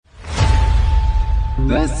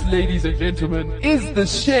This, ladies and gentlemen, is The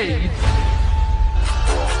Shade.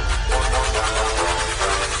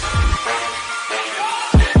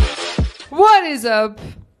 What is up?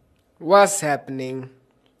 What's happening?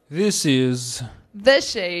 This is The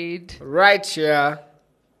Shade. Right here.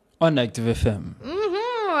 on Active FM.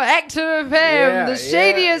 Active FM, Yeah, the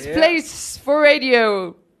shadiest yeah. place for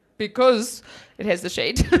radio. Because it has the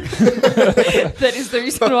shade. That is the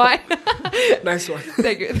reason why. Nice one.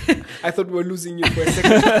 Thank you. I thought we were losing you for a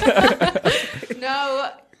second. No,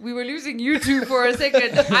 we were losing you two for a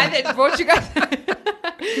second. I then brought you guys.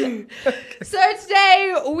 So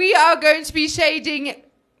today we are going to be shading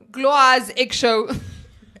Gloire's egg show.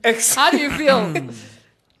 How do you feel?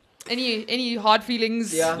 Any hard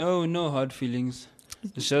feelings? Yeah. No hard feelings.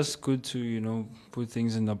 It's just good to, put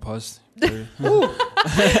things in the past.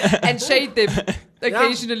 And shade them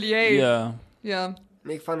occasionally, eh? Yeah. Yeah.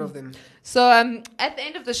 Make fun of them. So at the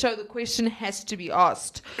end of the show, the question has to be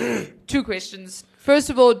asked. Two questions. First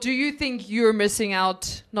of all, do you think you're missing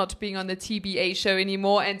out not being on the TBA show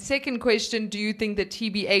anymore? And second question, do you think the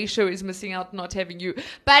TBA show is missing out not having you?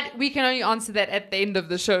 But we can only answer that at the end of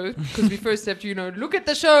the show because we first have to, look at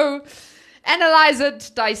the show, analyze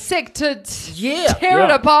it, dissect it, tear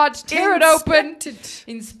it apart, tear it open,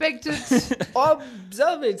 inspect it,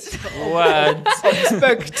 Observe it. What?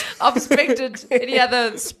 obspect it. Any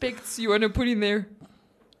other specs you want to put in there?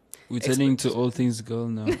 We're turning to all things girl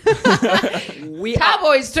now. We are.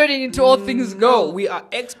 Tabo is turning into all things No, girl. we are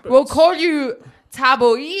experts. We'll call you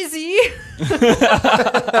Tabo Easy.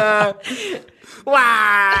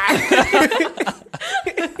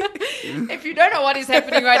 If you don't know what is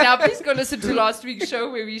happening right now, please go listen to last week's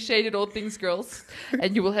show where we shaded all things girls,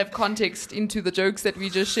 and you will have context into the jokes that we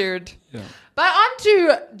just shared. Yeah. But on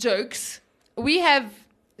to jokes. We have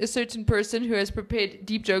a certain person who has prepared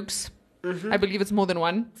deep jokes. I believe it's more than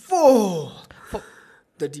one. For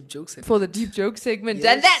the deep jokes. For the deep joke segment.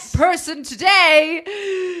 Yes. And that person today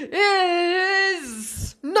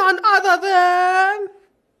is... None other than...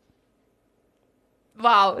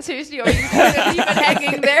 Wow, seriously, are you leave it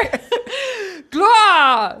hanging there?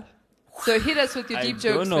 Gloire! So hit us with your I deep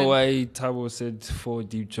jokes. don't know then. why Tabo said 4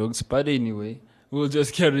 deep jokes, but anyway, we'll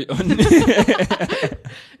just carry on.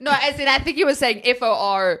 No, as in, I think you were saying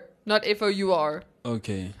F-O-R, not F-O-U-R.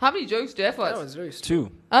 Okay. How many jokes do you have for That us? was very stupid.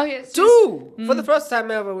 2. Oh, yes. 2! For the first time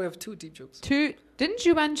ever, we have 2 deep jokes. Two. Didn't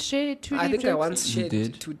you once share two I deep think jokes? I once You shared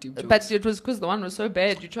did. 2 deep jokes. But it was because the one was so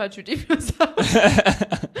bad, you tried to deep yourself.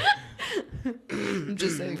 I'm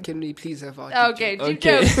just saying. Can we please have our Okay, deep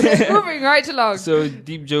Okay. jokes. Moving right along. So,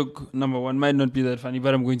 deep joke number 1 might not be that funny,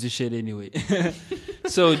 but I'm going to share it anyway.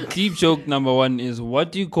 So, deep joke number 1 is,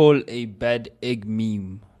 what do you call a bad egg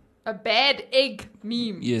meme? A bad egg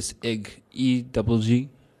meme. Yes, egg. E-double-G.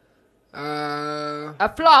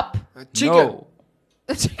 A flop. a chicken. No.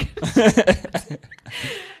 A chicken.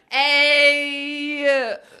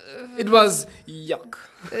 A... It was yuck.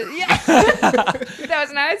 yeah. That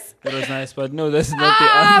was nice. That was nice, but no, that's not the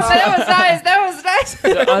But answer. that was nice. That was nice.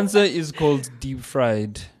 The answer is called deep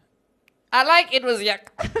fried. I like it was yuck.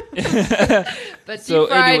 But So deep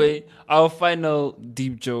fried. anyway, our final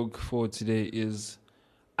deep joke for today is,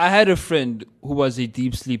 I had a friend who was a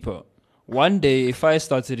deep sleeper. One day, a fire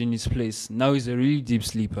started in his place. Now he's a really deep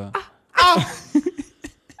sleeper.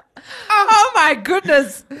 Oh my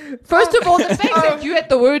goodness. First of all, the fact that you had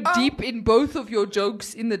the word deep in both of your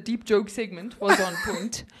jokes in the deep joke segment was on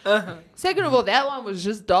point. Second of all, that one was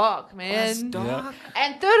just dark, man. Yeah.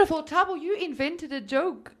 And third of all, Tabo, you invented a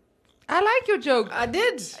joke. I like your joke. I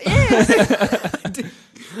did. Yes.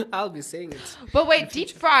 I'll be saying it. But wait, deep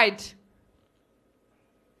fried.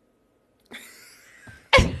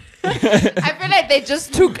 I feel like they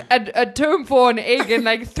just took a term for an egg and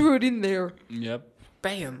like threw it in there. Yep.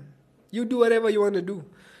 Bam. You do whatever you want to do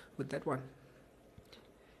with that one.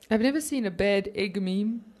 I've never seen a bad egg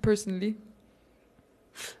meme, personally.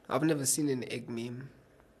 I've never seen an egg meme.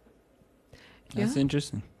 That's Yeah?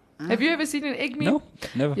 interesting. Have you ever seen an egg meme? No,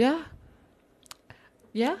 never. Yeah.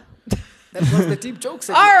 Yeah? That was the deep joke All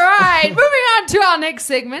segment. right, moving on to our next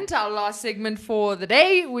segment, our last segment for the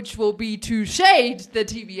day, which will be to shade the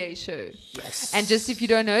TBA show. Yes. And just if you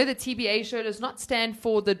don't know, the TBA show does not stand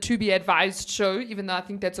for the To Be Advised show, even though I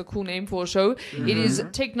think that's a cool name for a show. It is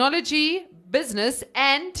technology, business,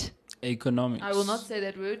 and Economics. I will not say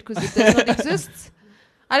that word because it does not exist.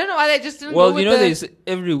 I don't know why they just didn't go Well, with there's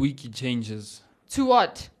every week it changes. to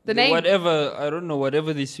what? The name? Whatever, I don't know,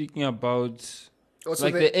 whatever they're speaking about, Oh, so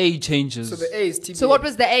like the A changes. So the A is TBA. So what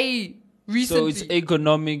was the A recently? So it's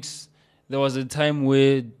economics. There was a time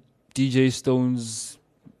where DJ Stones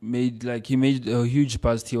made a huge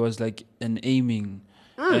bust. He was like an aiming.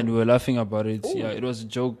 and we were laughing about it. Yeah, it was a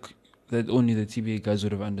joke that only the TBA guys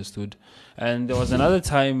would have understood. And there was another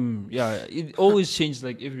time. Yeah, it always changed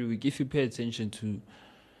like every week. If you pay attention to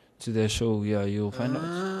their show, yeah, you'll find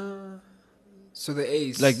out. So the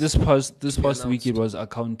A's. Like this past week, announced. it was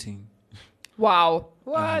accounting. Wow.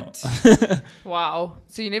 What? Wow.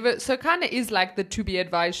 So so kind of is like the To Be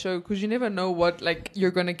Advised show because you never know what like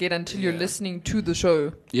you're going to get until you're listening to the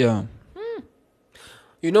show. Yeah.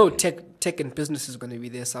 You know, tech and business is going to be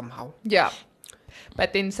there somehow. Yeah.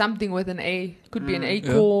 But then something with an A. Could be an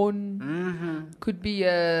acorn. Mm-hmm. Could be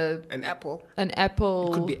An apple. an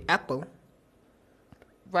apple. It could be Apple.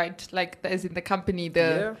 Right, like as in the company,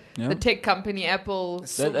 the tech company, Apple,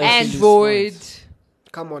 So That actually is Android,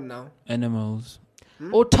 come on now. Animals.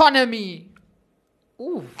 autonomy,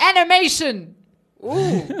 Ooh. animation.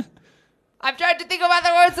 Ooh. I'm trying to think of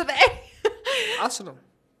other words with A. Arsenal.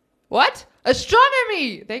 What?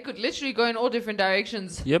 Astronomy. They could literally go in all different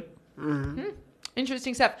directions. Yep.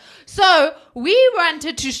 Interesting stuff. So we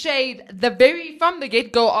wanted to shade from the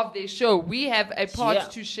get-go of this show. We have a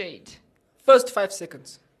part to shade. First 5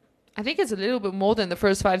 seconds. I think it's a little bit more than the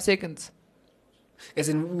first 5 seconds. As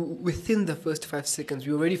in, within the first 5 seconds,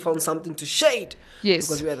 we already found something to shade. Yes.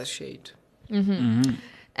 Because we are the shade.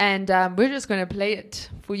 And we're just going to play it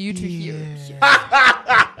for you to hear.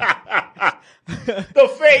 The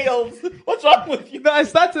fails. What's wrong with you? No, I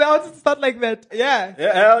wanted to start like that. Yeah.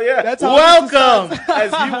 Yeah, hell yeah. That's how I want to Welcome,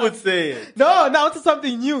 as you would say it. No, now onto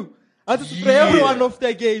something new. I wanted to play everyone off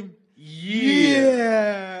their game.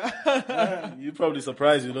 Yeah. You're probably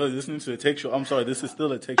surprised, listening to a tech show. I'm sorry, this is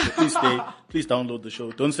still a tech show. Please stay. Please download the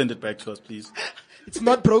show. Don't send it back to us, please. It's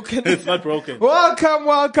not broken. It's not broken. Welcome,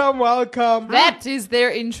 welcome, welcome. That is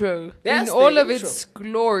their intro. That's in all their of intro. its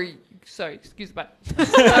glory. Sorry, excuse me.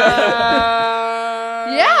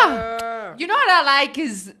 Yeah. You know what I like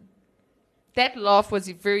is that laugh was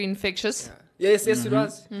very infectious. Yes, it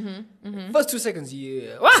was. First 2 seconds,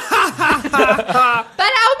 yeah. But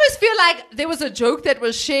I almost feel like there was a joke that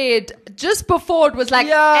was shared just before it was like,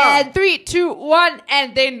 and 3, 2, 1,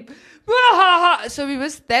 and then, so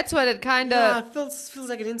that's what it kind Yeah, of, it feels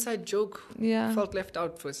like an inside joke. yeah. Felt left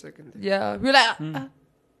out for a second. Yeah, we were like,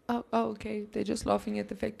 oh, okay. They're just laughing at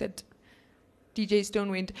the fact that DJ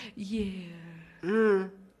Stone went, yeah.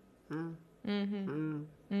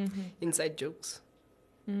 Inside jokes.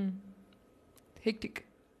 Hectic.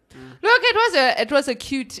 Look, it was a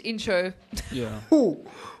cute intro. Yeah. Ooh.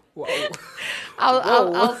 Wow.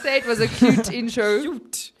 I'll say it was a cute intro.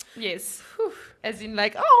 Cute. Yes. As in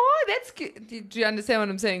like, oh, that's cute. Do you understand what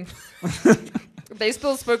I'm saying? They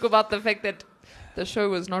still spoke about the fact that the show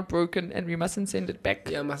was not broken and we mustn't send it back.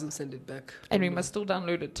 Yeah, I mustn't send it back. And we must still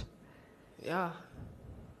download it. Yeah.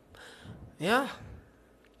 Yeah.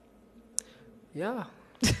 Yeah.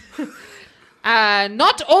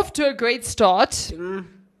 Not off to a great start.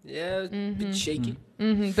 Yeah, bit shaky.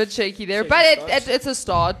 Bit shaky there. Shaky But start. it's a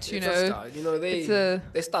start, you It's know. a start. You know,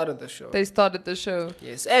 they started the show. They started the show.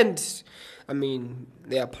 Yes, and I mean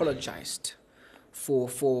they apologized for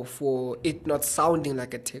it not sounding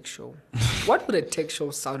like a tech show. What would a tech show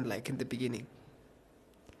sound like in the beginning?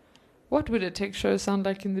 What would a tech show sound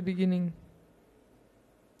like in the beginning?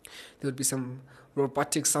 There would be some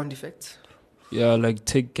robotic sound effects. Yeah, like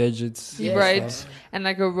tech gadgets. Yes. Right. And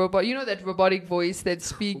like a robot. You know that robotic voice that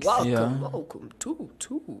speaks. Welcome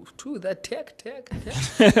to the tech.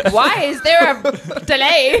 Why is there a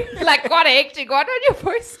delay? Like what hectic? What on your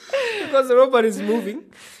voice? Because the robot is moving.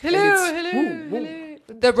 Hello, And it's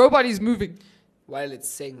hello. The robot is moving. while it's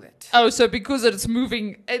saying that. Oh, so because it's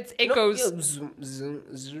moving, it echoes. No, yeah, zoom, zoom,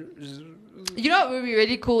 zoom, zoom. You know, it would be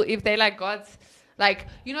really cool if they like got, like,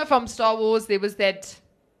 you know, from Star Wars, there was that.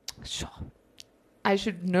 Sure. I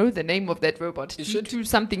should know the name of that robot. You should. Do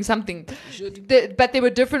something. You should. But there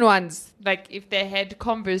were different ones. Like if they had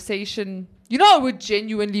conversation, you know, it would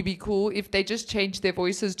genuinely be cool if they just changed their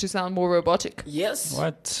voices to sound more robotic. Yes.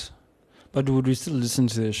 What? But would we still listen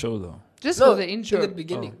to the show though? Just No, for the intro. in the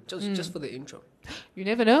beginning. Just for the intro. You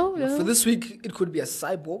never know. No? For this week, it could be a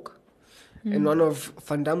cyborg in one of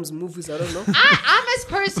Van Damme's movies. I don't know. I must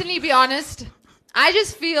personally be honest. I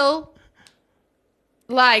just feel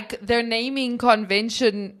like their naming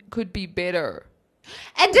convention could be better.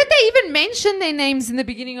 And did they even mention their names in the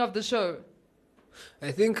beginning of the show?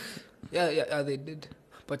 I think, yeah, they did.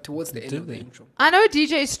 But towards the end Did of the they? intro. I know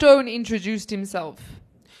DJ Stone introduced himself.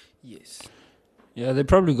 Yes. Yeah, they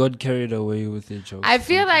probably got carried away with their jokes. I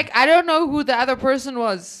feel like I don't know who the other person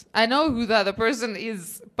was. I know who the other person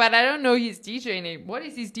is, but I don't know his DJ name. What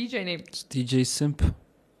is his DJ name? It's DJ Simp.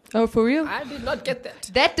 Oh, for real? I did not get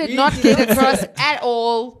that. That did not get across at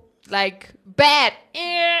all. like bad.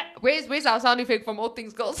 Where's our sound effect from All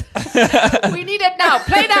Things Girls? We need it now.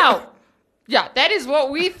 Play now. Yeah, that is what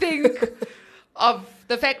we think of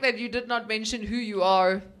the fact that you did not mention who you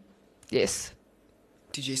are. Yes.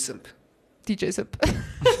 DJ Simp. DJ Simp.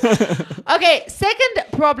 Okay, second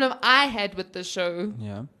problem I had with the show.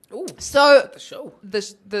 Yeah. Oh, So the show.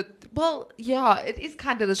 it is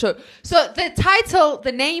kind of the show. So the title,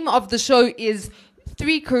 the name of the show is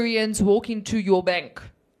Three Koreans Walk Into Your Bank.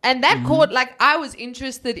 And that caught, like, I was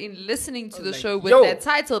interested in listening to the show with that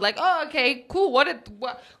title. Like, oh, okay, cool.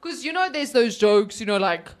 Because, you know, there's those jokes, you know,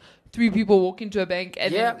 like, three people walk into a bank.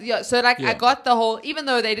 And so, like, I got the whole, even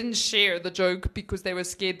though they didn't share the joke because they were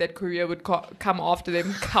scared that Korea would come after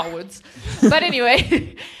them, cowards. But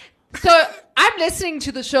anyway, so I'm listening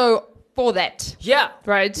to the show for that. Yeah.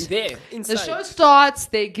 Right? There. Inside. The show starts,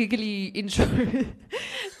 their giggly intro.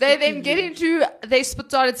 They then they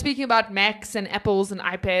started speaking about Macs and Apples and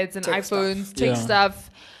iPads and Tech iPhones, tech stuff.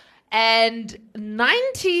 And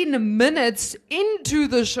 19 minutes into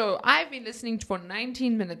the show, I've been listening for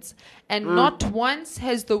 19 minutes, and not once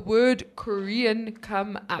has the word Korean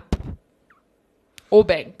come up. Or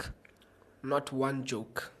bank. Not one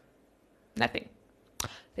joke. Nothing.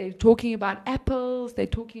 They're talking about Apples, they're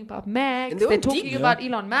talking about Macs, And they they're went talking deep. about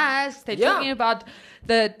Elon Musk, they're talking about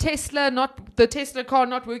the Tesla car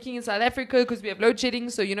not working in South Africa because we have load shedding,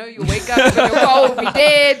 so you know you'll wake up and your car will be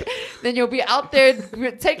dead, then you'll be out there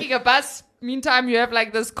taking a bus. Meantime, you have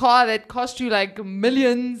like this car that cost you like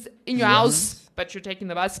millions in your house, but you're taking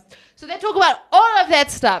the bus. So they talk about all of that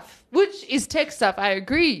stuff, which is tech stuff, I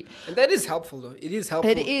agree. And that is helpful, though. It is helpful.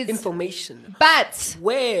 It is. Information. But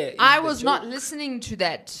Where is I the was joke? not listening to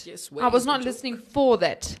that. Yes, where I was is the not joke? listening for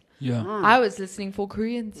that. Yeah. I was listening for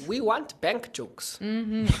Koreans. We want bank jokes.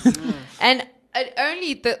 And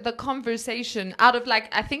only the conversation out of like,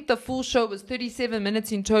 I think the full show was 37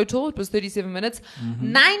 minutes in total. It was 37 minutes.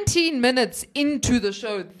 19 minutes into the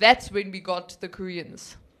show, that's when we got the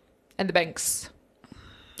Koreans and the banks.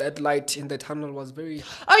 That light in the tunnel was very...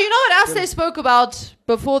 Oh, you know what else they spoke about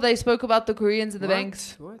before they spoke about the Koreans and the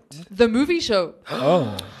banks? What? The movie show.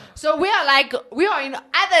 Oh. So we are in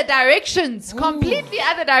other directions, completely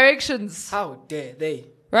other directions, How dare they?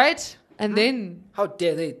 right? And then How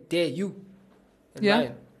dare they? Dare you? And Yeah.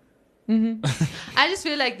 mine. I just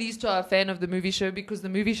feel like these two are a fan of the movie show because the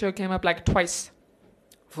movie show came up like twice.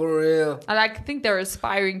 For real. I think they're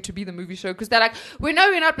aspiring to be the movie show because they're like, we know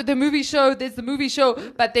we're not with the movie show. There's the movie show,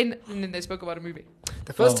 but then they spoke about a movie.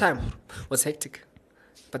 The first time was hectic.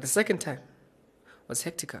 But the second time was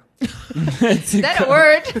hecticer. Is that a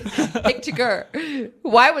word? Hecticer.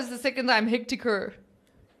 Why was the second time hecticer?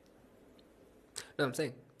 No, I'm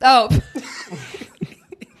saying. Oh.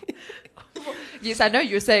 Yes, I know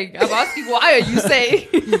you're saying. I'm asking, why are you saying?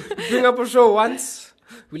 Bring up a show once,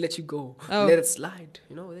 we let you go. Oh. Let it slide.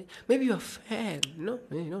 You know, maybe you're a fan. No.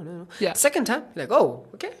 Yeah. Second time, like, oh,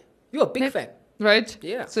 okay. You're a big fan. Right?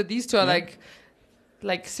 Yeah. So these two are like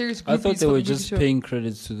serious groupies. I thought they for were the just movie show. paying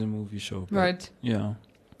credits to the movie show. but Right. Yeah.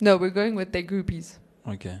 No, we're going with their groupies.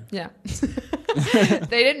 Okay. Yeah.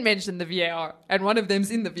 They didn't mention the VAR, and one of them's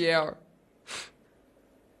in the VAR.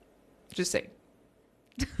 Just saying.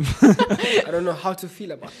 I don't know how to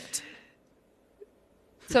feel about it.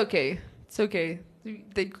 It's okay. It's okay.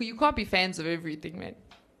 You can't be fans of everything, man.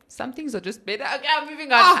 Some things are just better. Okay, I'm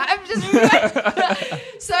moving on. I'm just moving on.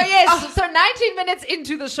 So yes, so 19 minutes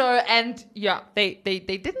into the show, and yeah, they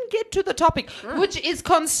didn't get to the topic, which is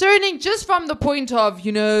concerning just from the point of,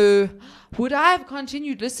 you know, would I have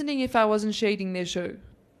continued listening if I wasn't shading their show?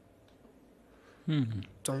 Dum,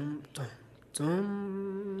 dum,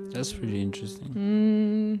 dum. That's pretty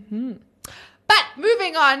interesting. But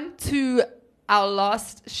moving on to our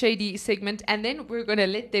last shady segment, and then we're going to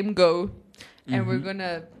let them go. And we're going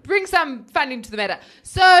to bring some fun into the matter.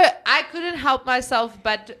 So I couldn't help myself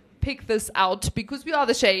but pick this out because we are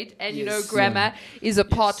the shade. And, you know, Yes. grammar is a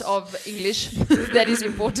part of English that is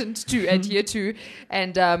important to adhere to.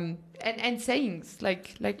 And sayings,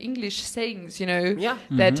 like English sayings, you know, Yeah.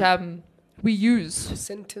 that we use.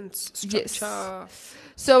 Sentence Yes. structure.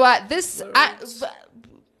 So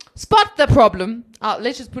spot the problem.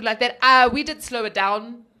 Let's just put it like that. We did slow it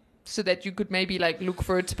down so that you could maybe like look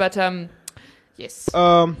for it. But yes.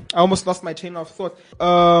 I almost lost my chain of thought.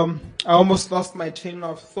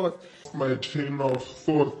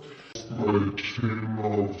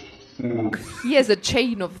 He has a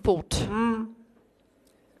chain of thought.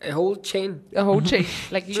 A whole chain. A whole chain.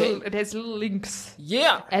 Like Chain. it has little links.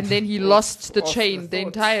 Yeah. And then he lost the of chain, the the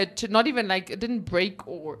thoughts. entire, not even like, it didn't break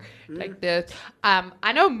or like the,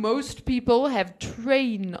 I know most people have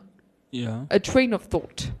Yeah. a train of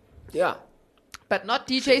thought. Yeah. But not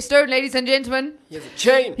DJ Stone, ladies and gentlemen. He has a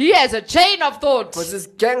chain. He has a chain of thought. Was this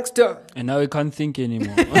gangster? And now he can't think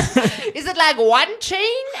anymore. Is it like one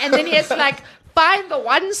chain and then he has to like find the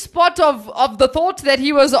one spot of the thought that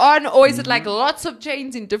he was on, or is it like lots of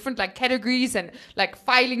chains in different like categories and like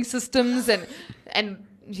filing systems and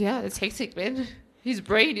yeah, it's hectic, man. His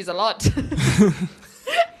brain is a lot.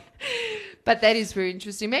 But that is very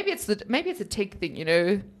interesting. Maybe it's a tech thing, you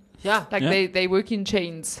know. Yeah. Like they work in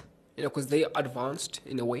chains. You know, because they advanced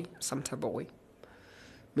in a way, some type of way.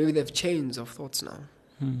 Maybe they have chains of thoughts now.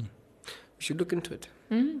 We should look into it.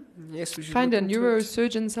 Yes, we should Find a look into it.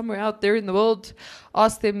 neurosurgeon somewhere out there in the world.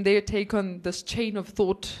 Ask them their take on this chain of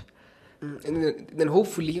thought. And then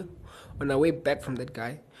hopefully, on our way back from that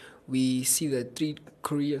guy, we see the 3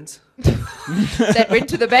 Koreans. That went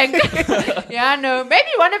to the bank. Yeah, no. Maybe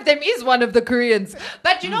one of them is one of the Koreans.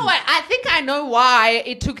 But you know what? I think I know why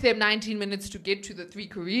it took them 19 minutes to get to the 3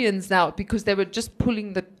 Koreans now. Because they were just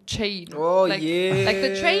pulling the chain. Oh, like, yes. Like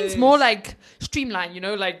the train's more like streamlined, you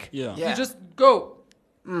know? Like Yeah. Yeah. you just go.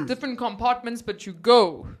 Different compartments, but you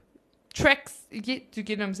go. Tracks. You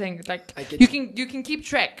get what I'm saying? Like I get you can keep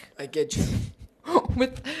track. I get you.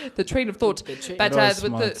 With the train of thought, The chain. but That was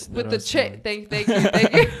with smart. the That was chain, smart. thank you.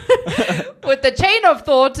 With the chain of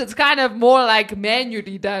thought, it's kind of more like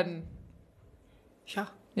manually done. Yeah.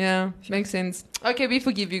 Yeah, makes sense. Okay, we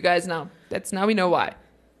forgive you guys now. Now we know why.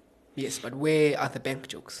 Yes, but where are the bank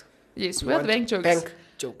jokes? Yes, We where are the want bank jokes? Bank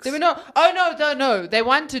jokes. They were no. Oh no. They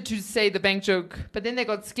wanted to say the bank joke, but then they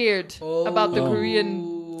got scared about the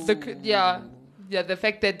Korean. The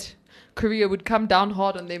fact that Korea would come down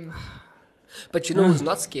hard on them. But you know who's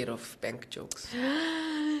not scared of bank jokes?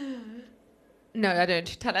 No, I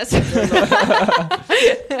don't. Tell us.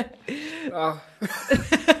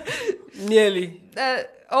 Nearly.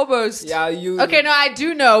 Almost. Yeah, you. Okay, no, I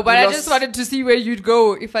do know, but You I lost- just wanted to see where you'd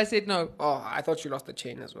go if I said no. Oh, I thought you lost the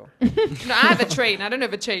chain as well. No, I have a train. I don't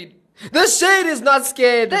have a chain. The shade is not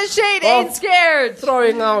scared. The shade of ain't scared.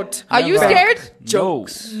 Throwing out. Are you Never. scared?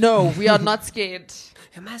 Jokes. No, we are not scared.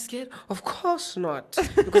 Am I scared? Of course not.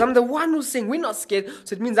 Because I'm the one who's saying we're not scared,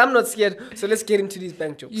 so it means I'm not scared. So let's get into these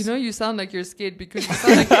bank jokes. You know, you sound like you're scared because you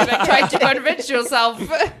sound like you're like trying to convince yourself.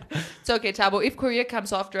 It's okay, Tabo. If Korea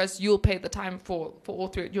comes after us, you'll pay the time for all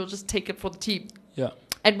 3. You'll just take it for the team. Yeah.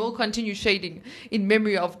 And we'll continue shading in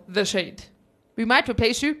memory of the shade. We might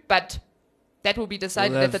replace you, but that will be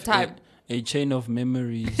decided We'll at the have time. A chain of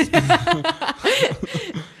memories.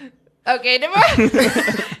 Okay, never.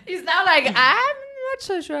 He's now like, I'm not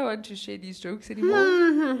so sure I want to share these jokes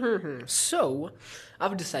anymore. So,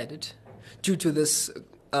 I've decided, due to this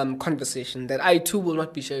conversation, that I too will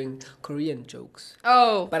not be sharing Korean jokes.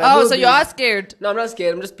 But I will So be- you are scared. No, I'm not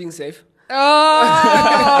scared. I'm just being safe.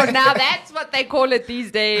 Oh, now that's what they call it these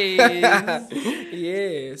days.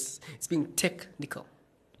 Yes, it's being technical.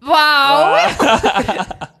 Wow.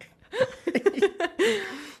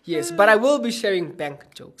 Yes, but I will be sharing bank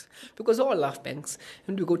jokes because we all love banks,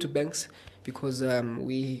 and we go to banks because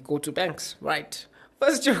we go to banks, right?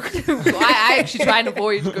 First joke. I actually try and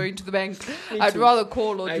avoid going to the bank. I'd too. rather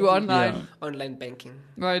call or I do online. Yeah. Online banking.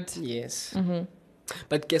 Right. Yes.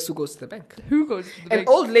 But guess who goes to the bank? Who goes to the An bank?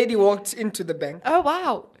 old lady walked into the bank Oh,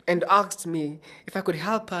 wow. and asked me if I could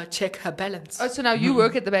help her check her balance. Oh, so now you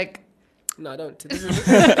work at the bank. No, I don't. This is,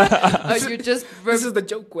 Oh, you just... this is the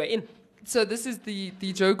joke we're in. So this is the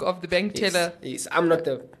joke of the bank teller. Yes, I'm not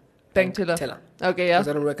the Bank teller. Okay, yeah. Because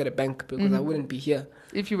I don't work at a bank because I wouldn't be here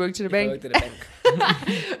If you worked at a if I bank. worked at a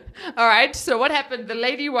bank. All right. So what happened? The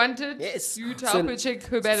lady wanted Yes. you to So help an- her check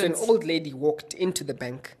her So an balance. old lady walked into the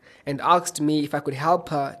bank and asked me if I could help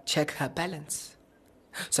her check her balance.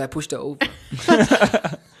 So I pushed her over.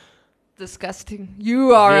 Disgusting.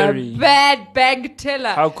 You are Very. a bad bank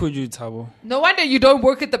teller. How could you, Tabo? No wonder you don't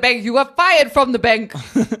work at the bank. You got fired from the bank.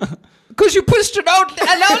 Because you pushed an old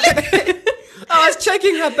lady. I was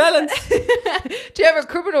checking her balance. Do you have a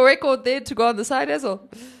criminal record there to go on the side as well?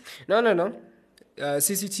 No.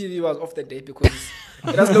 CCTV was off that day because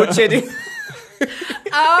it was load shedding.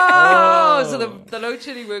 Oh, so the load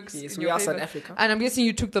shedding works. Yes, in we your are South favor. Africa. And I'm guessing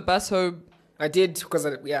you took the bus home. I did because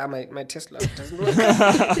my Tesla doesn't work.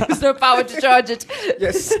 There's no power to charge it.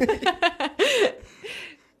 Yes.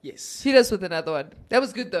 Yes. Hit us with another one. That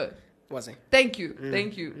was good though. Was it? Thank you.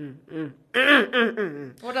 Thank you.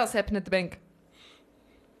 What else happened at the bank?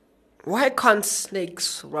 Why can't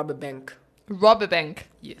snakes rob a bank? Rob a bank.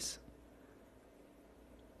 Yes.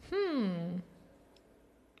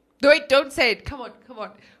 No, wait, don't say it. Come on.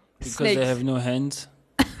 Because Snakes. they have no hands.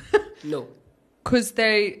 No. Because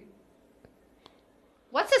they...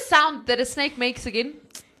 What's the sound that a snake makes again?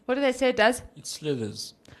 What do they say it does? It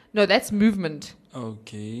slithers. No, that's movement.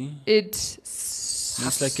 Okay. It.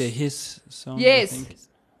 It's like a hiss sound. I Yes. think.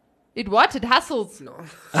 It what? It hustles. No.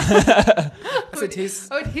 I said his.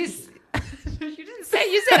 Oh, it hiss. You didn't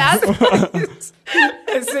say. You said hustle.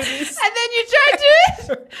 I said his. And then you tried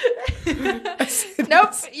to.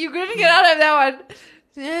 Nope. You couldn't get out of that one.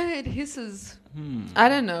 Yeah, it hisses. I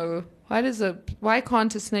don't know. Why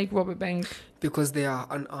can't a snake rob a bank? Because they are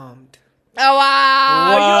unarmed. Oh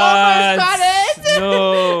wow! You almost got it.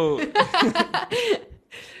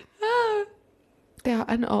 No. They are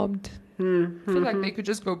unarmed. I feel like they could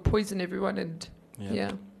just go poison everyone and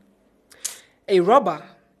yeah. A robber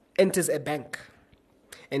enters a bank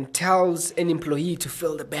and tells an employee to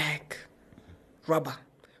fill the bag. Robber,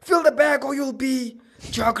 fill the bag or you'll be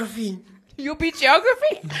geography. You'll be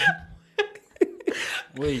geography.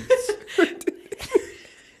 Wait.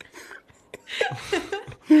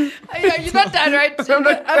 You're not done, right?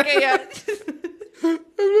 Okay, yeah.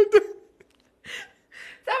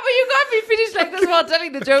 But you can't be finished like this while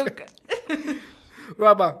telling the joke.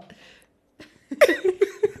 Robber.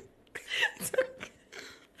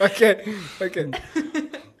 Okay.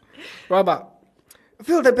 Robber,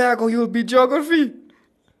 fill the bag or you'll be geography.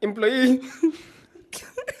 Employee.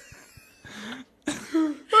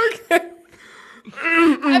 Okay.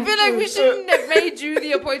 I feel like we shouldn't have made you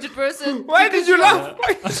the appointed person. Why did you laugh?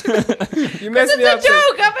 You messed me up. It's a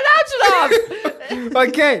joke. I'm allowed to laugh.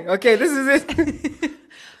 Okay, this is it.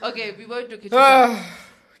 Okay, we won't look at you.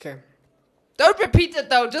 Okay. Don't repeat it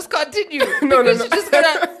though. Just continue. No. Because you're just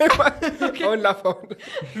gonna. I won't laugh.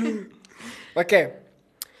 Okay.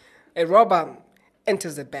 A robber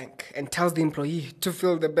enters a bank and tells the employee to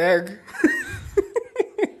fill the bag.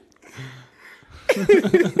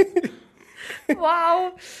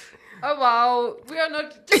 Wow. Oh wow. We are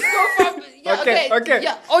not. Just go from. Yeah, Okay.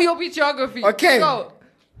 Yeah. Oh, you'll be geography. Okay. Go.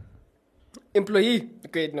 Employee.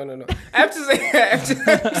 Great. No. I have to say.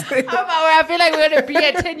 Oh wow. I feel like we're gonna be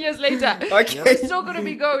here 10 years later. Okay. We're still gonna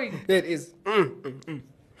be going. There it is.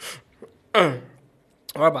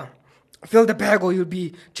 Robber, fill the bag or you'll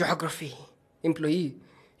be geography. Employee,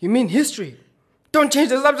 you mean history? Don't change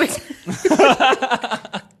the subject.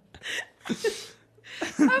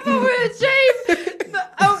 I'm a weird shame. No,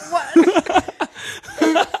 what?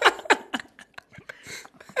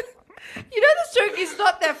 You know this joke is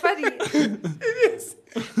not that funny. It is.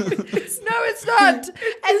 No, it's not.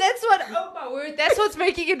 And that's what. Oh my word! That's what's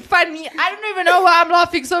making it funny. I don't even know why I'm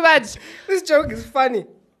laughing so much. This joke is funny.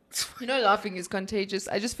 You know, laughing is contagious.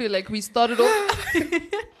 I just feel like we started off.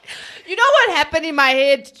 You know what happened in my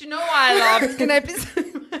head? Do you know why I laughed? Can I please?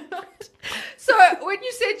 So when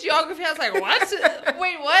you said geography, I was like, what?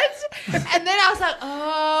 Wait, what? And then I was like,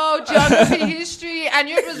 oh, geography, history. I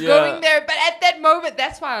knew it was going there. But at that moment,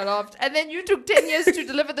 that's why I laughed. And then you took 10 years to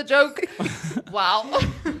deliver the joke. Wow.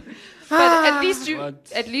 But at least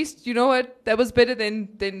you know what? That was better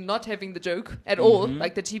than not having the joke at all.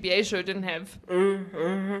 Like the TBA show didn't have.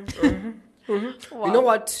 Wow. You know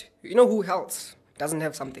what? You know who else doesn't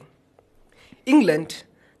have something? England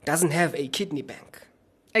doesn't have a kidney bank.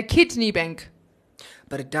 A kidney bank.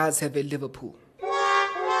 But it does have a Liverpool.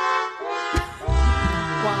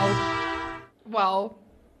 Wow.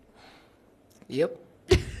 Yep.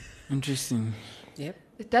 Interesting. Yep.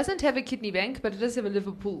 It doesn't have a kidney bank, but it does have a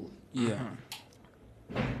Liverpool. Yeah.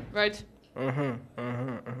 Right? You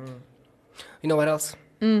know what else?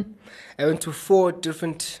 I went to 4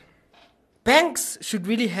 different banks. Should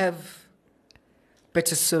really have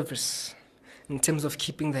better service in terms of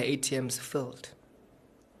keeping their ATMs filled.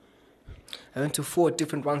 I went to 4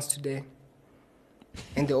 different ones today,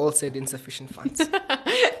 and they all said insufficient funds.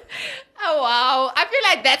 Oh wow! I feel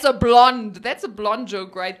like that's a blonde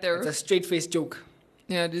joke right there. It's a straight-faced joke.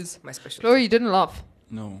 Yeah, it is. My special. Chloe, you didn't laugh.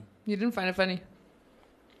 No. You didn't find it funny.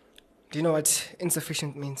 Do you know what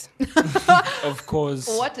insufficient means? Of course.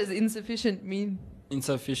 What does insufficient mean?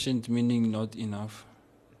 Insufficient meaning not enough.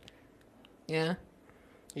 Yeah,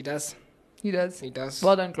 He does. he does. He does.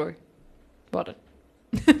 Well done, Chloe. Well done.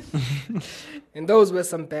 And those were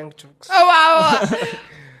some bank jokes. Oh wow! The From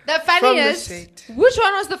the funniest. shade. Which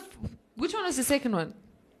one was the second one?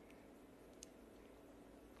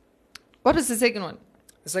 What was the second one?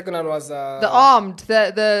 The second one was The armed.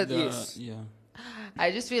 The Yes. Yeah.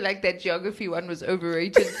 I just feel like that geography one was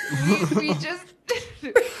overrated. we just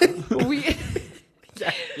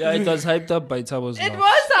Yeah, it was hyped up by Tabo's It laugh.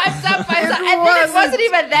 was hyped up by some, and then it wasn't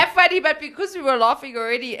even that funny, but because we were laughing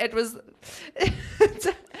already, it was.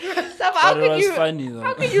 So how But it can was you funny though.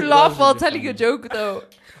 how can you It laugh was while really telling a funny. joke though?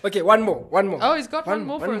 Okay, one more. Oh, he's got one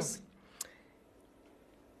more for us.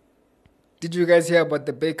 Did you guys hear about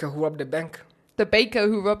the baker who robbed the bank? The baker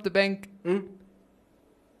who robbed the bank.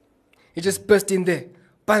 He just burst in there,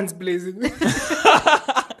 buns blazing.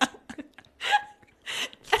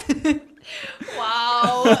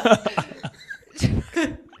 Wow. Who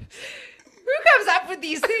comes up with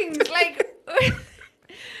these things? Like,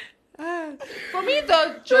 for me,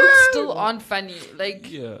 the jokes still aren't funny. Like,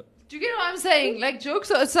 Yeah. do you get what I'm saying? Like, jokes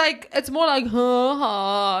are, it's more like, ha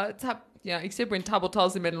ha. Yeah, except when Tabo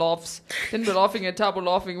tells him and laughs. Then we're laughing at Tabo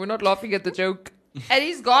laughing. We're not laughing at the joke. And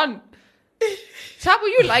he's gone. Tabo,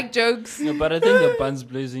 you like jokes. No, but I think the buns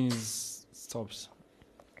blazing is tops.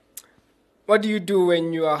 What do you do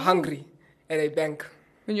when you are hungry at a bank?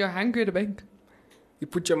 When you're hungry at a bank. You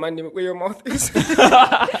put your money where your mouth is. No,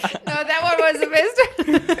 that one was the best.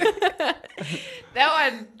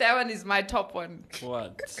 that one is my top one.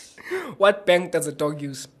 What? What bank does a dog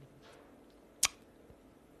use?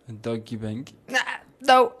 A doggy bank.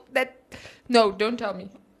 No, don't tell me.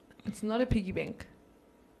 It's not a piggy bank.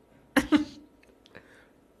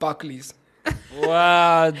 Barclays.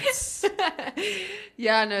 What?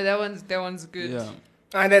 Yeah, no, that one's good. Yeah.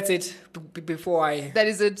 And that's it. Before I... That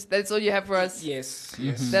is it. That's all you have for us. Yes.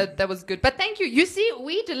 That was good. But thank you. You see,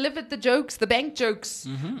 we delivered the jokes, the bank jokes.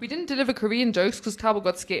 We didn't deliver Korean jokes because Tabo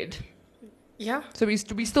got scared. Yeah. So we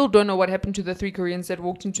still don't know what happened to the 3 Koreans that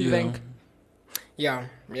walked into the bank. Yeah.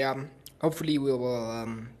 Hopefully we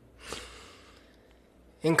will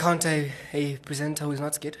encounter a presenter who is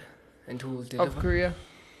not scared and who will deliver.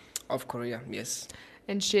 Of Korea, yes.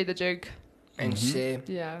 And share the joke. And share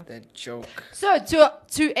Yeah. the joke. So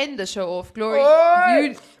to end the show off, Glory,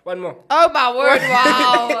 Oi! One more. oh my word,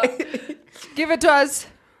 wow. Give it to us.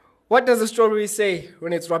 What does a strawberry say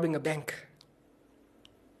when it's robbing a bank?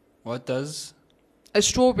 What does? A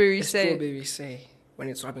strawberry A say. strawberry say when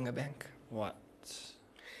it's robbing a bank? What?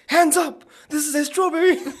 Hands up! This is a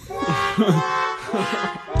strawberry!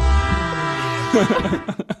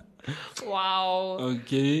 Wow.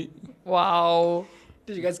 Okay. Wow.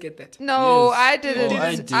 Did you guys get that? No, Yes. I didn't. Oh,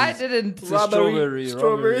 I did. I didn't. It's a strawberry.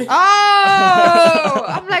 Strawberry. Oh,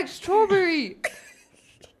 I'm like strawberry.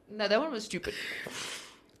 No, that one was stupid.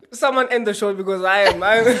 Someone end the show because I am.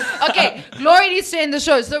 Okay, Glory needs to end the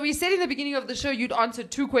show. So we said in the beginning of the show you'd answer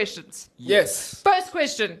 2 questions. Yes. First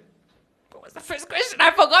question. What was the first question?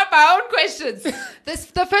 I forgot my own questions.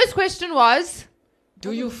 The first question was,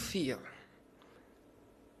 Do you feel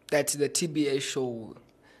that the TBA show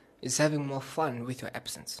is having more fun with your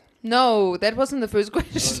absence? no, that wasn't the first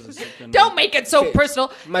question. the second Don't one. make it so Okay.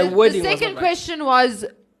 personal. My the wording was second not right. question was,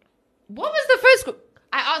 what was the first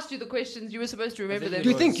I asked you the questions. You were supposed to remember them. Do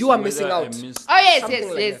you think you are missing out? Oh, yes, Something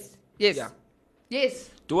like yes. Yeah. Yes.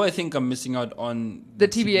 Do I think I'm missing out on The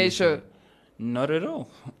TBA show. Not at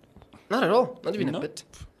all. Not at all. Not even a No. bit.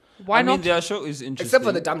 Why I not? mean, their show is interesting. Except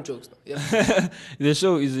for the dumb jokes. Yeah. The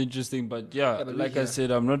show is interesting, but yeah, Yeah, but like we- I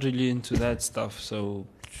said, I'm not really into that stuff. So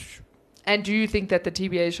And do you think that the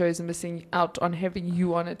TBA show is missing out on having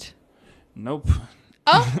you on it? nope.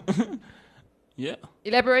 Oh, Yeah,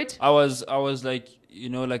 elaborate. I was like,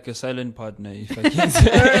 like a silent partner, if I can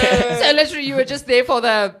say. So literally you were just there for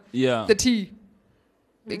the Yeah. tea.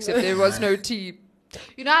 Except there was no tea.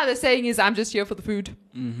 You know how the saying is, I'm just here for the food.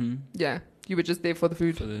 Mm-hmm. Yeah, you were just there for the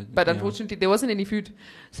food. But yeah. unfortunately, there wasn't any food.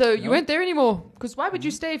 So you No. weren't there anymore. Because why would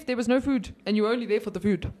you stay if there was no food and you were only there for the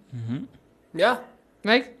food? Mm-hmm. Yeah.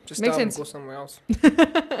 Right? Just Makes sense. go somewhere else.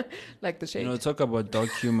 Like the shade. Talk about dark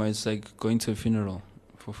humor. It's like going to a funeral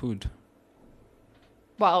for food.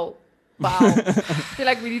 Wow. I feel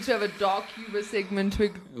like we need to have a dark humor segment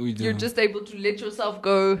where We do. you're just able to let yourself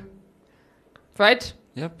go. Right?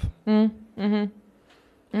 Yep.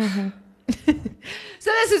 So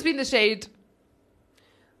this has been The Shade.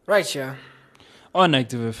 Right, yeah. On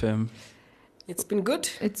Active FM. It's been good.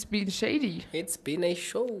 It's been shady. It's been a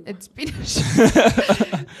show. It's been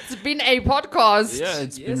it's been a podcast. Yeah,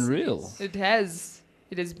 it's been real. It has.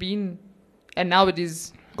 It has been. And now it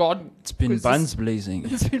is gone. It's been Because buns blazing.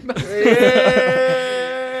 It's been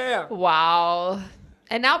Yeah. Wow.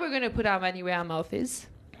 And now we're going to put our money where our mouth is.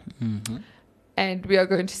 Mm-hmm. And we are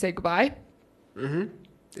going to say goodbye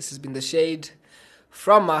This has been The Shade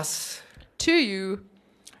from us to you.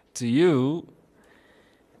 To you.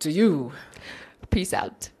 to you Peace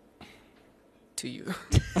out. to you.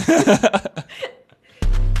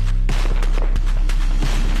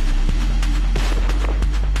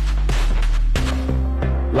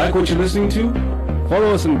 Like what you're listening to?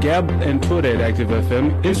 Follow us on Gab and Twitter at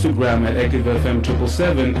ActiveFM, Instagram at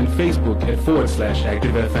ActiveFM777, and Facebook at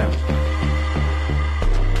 /ActiveFM.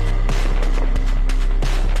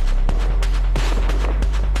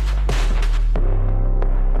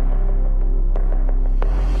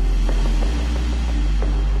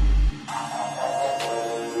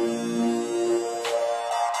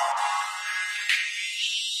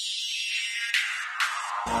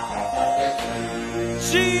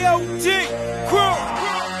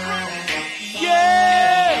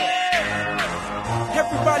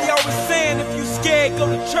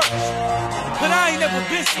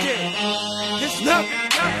 scared. It's nothing.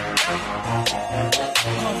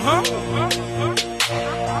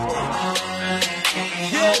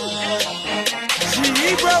 Yeah.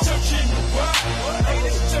 G.E. bro. I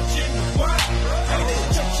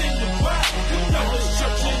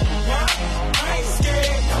ain't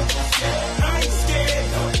scared. I ain't scared.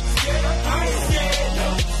 I ain't scared.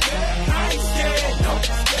 I ain't scared.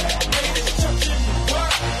 Haters touching the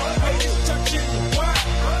wire. Haters touching the wire.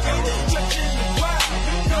 Haters touching the wire.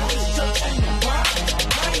 You know it's touching the wire.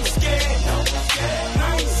 I ain't scared. I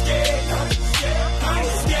ain't scared. I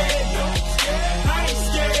ain't scared. I ain't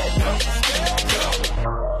scared.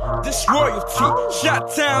 This royalty, shot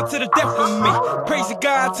town to the death of me. Praise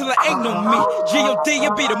God till I ain't no me. G.O.D.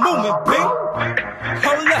 you be the movement, B.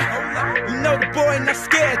 Hold up, you know the boy not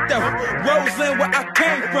scared though. Roseland where I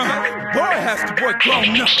came from. Boy has the boy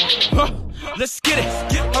grown up. Huh? Let's get it.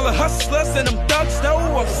 All the hustlers and them thugs though,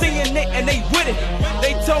 I'm seeing it and they with it.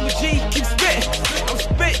 They told me G keep spitting. I'm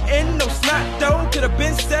spitting, no snot though. Could've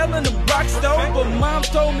been selling them rocks though, but mom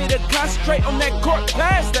told me to concentrate on that court,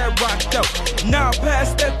 pass that rock though. Now I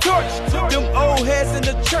pass that torch. Them old heads in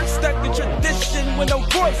the church stuck in tradition with no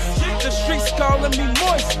voice. The streets calling me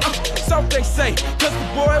moist. So they say, cause the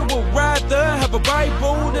boy would rather have a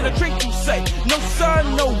Bible than a drink, you say. No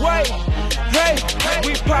son, no way. Hey,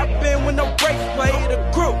 we pop in with no break, play the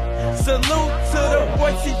crew. Salute to the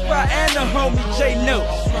boy T5 and the homie J News.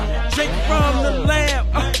 Drink from the lamb,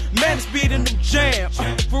 man it's be the new jam.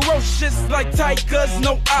 Ferocious like tigers,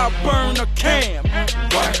 no I'll burn a cam.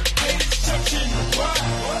 Haters touching the wire,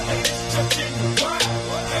 haters touching the wire,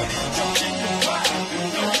 haters touching the wire. You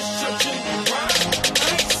know it's touching the wire. I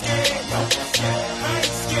ain't scared, I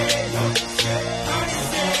ain't scared, I ain't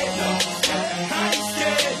scared, I ain't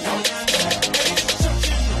scared. Haters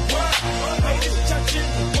touching the wire, haters touching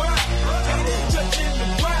the wire, haters touching the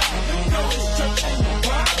wire. You know it's touching the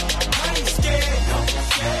wire. I ain't scared,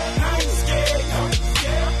 I ain't scared,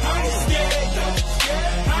 I ain't scared,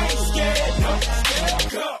 I ain't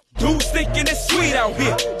scared. Dudes thinking it's sweet out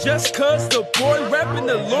here. Just cause the boy rapping,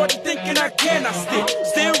 the Lord thinking I cannot stick.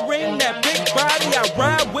 Still ring that big body, I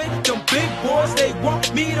ride with them big boys. They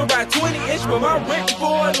want me to ride 20-inch with my Rick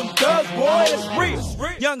boy. Them thugs, boy, it's real.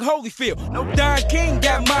 Young Holyfield, no Don King,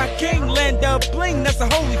 got my king. Land up bling, that's a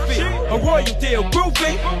Holyfield. A royal deal,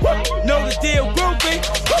 groovy. Know the deal, groovy.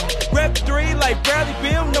 Rep 3 like Bradley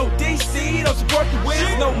Bill, no DC, don't support the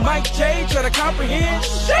Wiz. No Mike J, try to comprehend.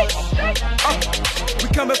 We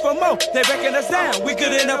coming for more, they backing us down. We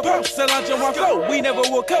good in a post, so launch on one flow. We never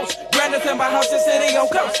will coast. Granted in my house, and city on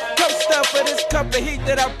coast. Coast up for this cup of heat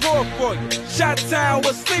that I pour for you. Shot town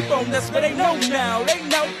will sleep on this, but they know now. They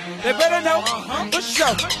know, they better know. For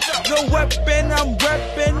sure. The weapon, I'm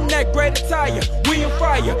reppin' that great attire. We on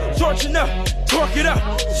fire, torching up, torque it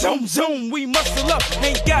up. Zoom, zoom, we muscle up.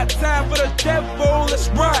 Ain't got time for the devil, let's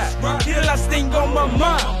ride. Get the last thing on my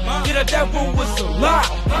mind. Get the devil was alive.